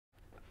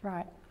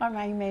Right, I'm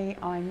Amy,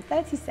 I'm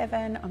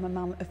 37, I'm a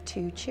mum of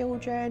 2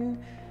 children.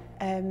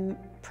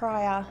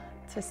 Prior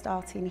to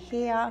starting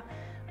here,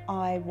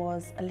 I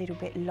was a little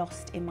bit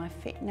lost in my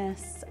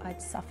fitness.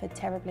 I'd suffered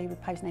terribly with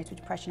postnatal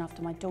depression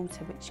after my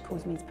daughter, which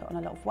caused me to put on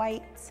a lot of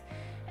weight.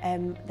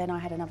 Then I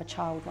had another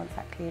child once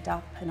that cleared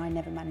up, and I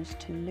never managed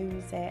to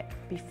lose it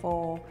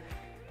before.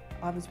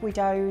 I was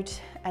widowed,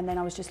 and then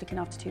I was just looking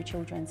after 2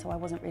 children, so I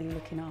wasn't really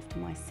looking after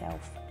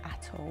myself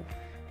at all,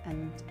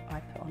 and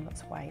I put on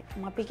lots of weight.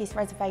 My biggest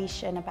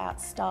reservation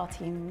about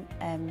starting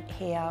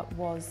here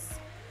was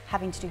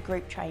having to do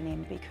group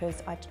training,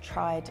 because I'd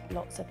tried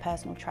lots of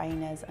personal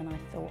trainers and I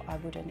thought I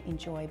wouldn't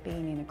enjoy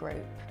being in a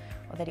group,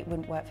 or that it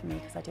wouldn't work for me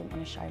because I didn't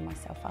want to show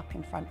myself up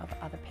in front of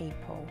other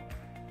people.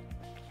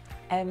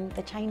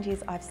 The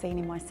changes I've seen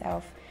in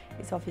myself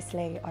is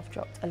obviously I've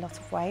dropped a lot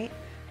of weight.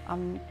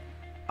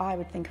 I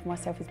would think of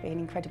myself as being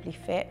incredibly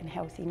fit and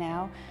healthy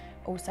now.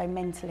 Also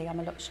mentally, I'm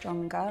a lot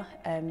stronger.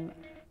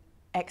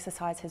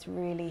 Exercise has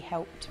really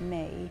helped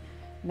me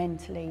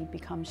mentally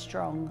become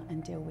strong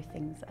and deal with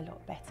things a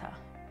lot better.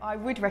 I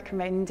would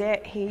recommend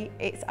it.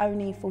 It's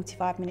only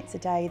 45 minutes a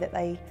day that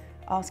they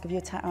ask of your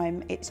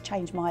time. It's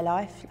changed my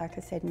life, like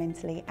I said,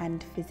 mentally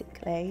and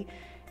physically.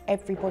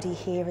 Everybody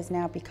here has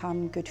now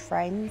become good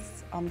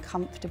friends. I'm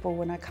comfortable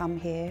when I come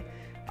here.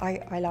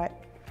 I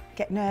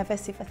get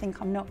nervous if I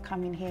think I'm not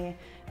coming here.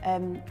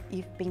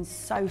 You've been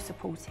so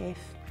supportive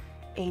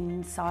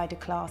inside of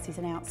classes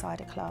and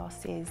outside of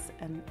classes,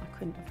 and I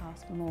couldn't have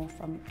asked for more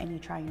from any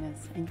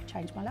trainers, and you've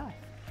changed my life.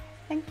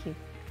 Thank you.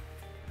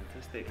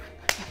 Fantastic.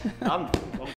 Done.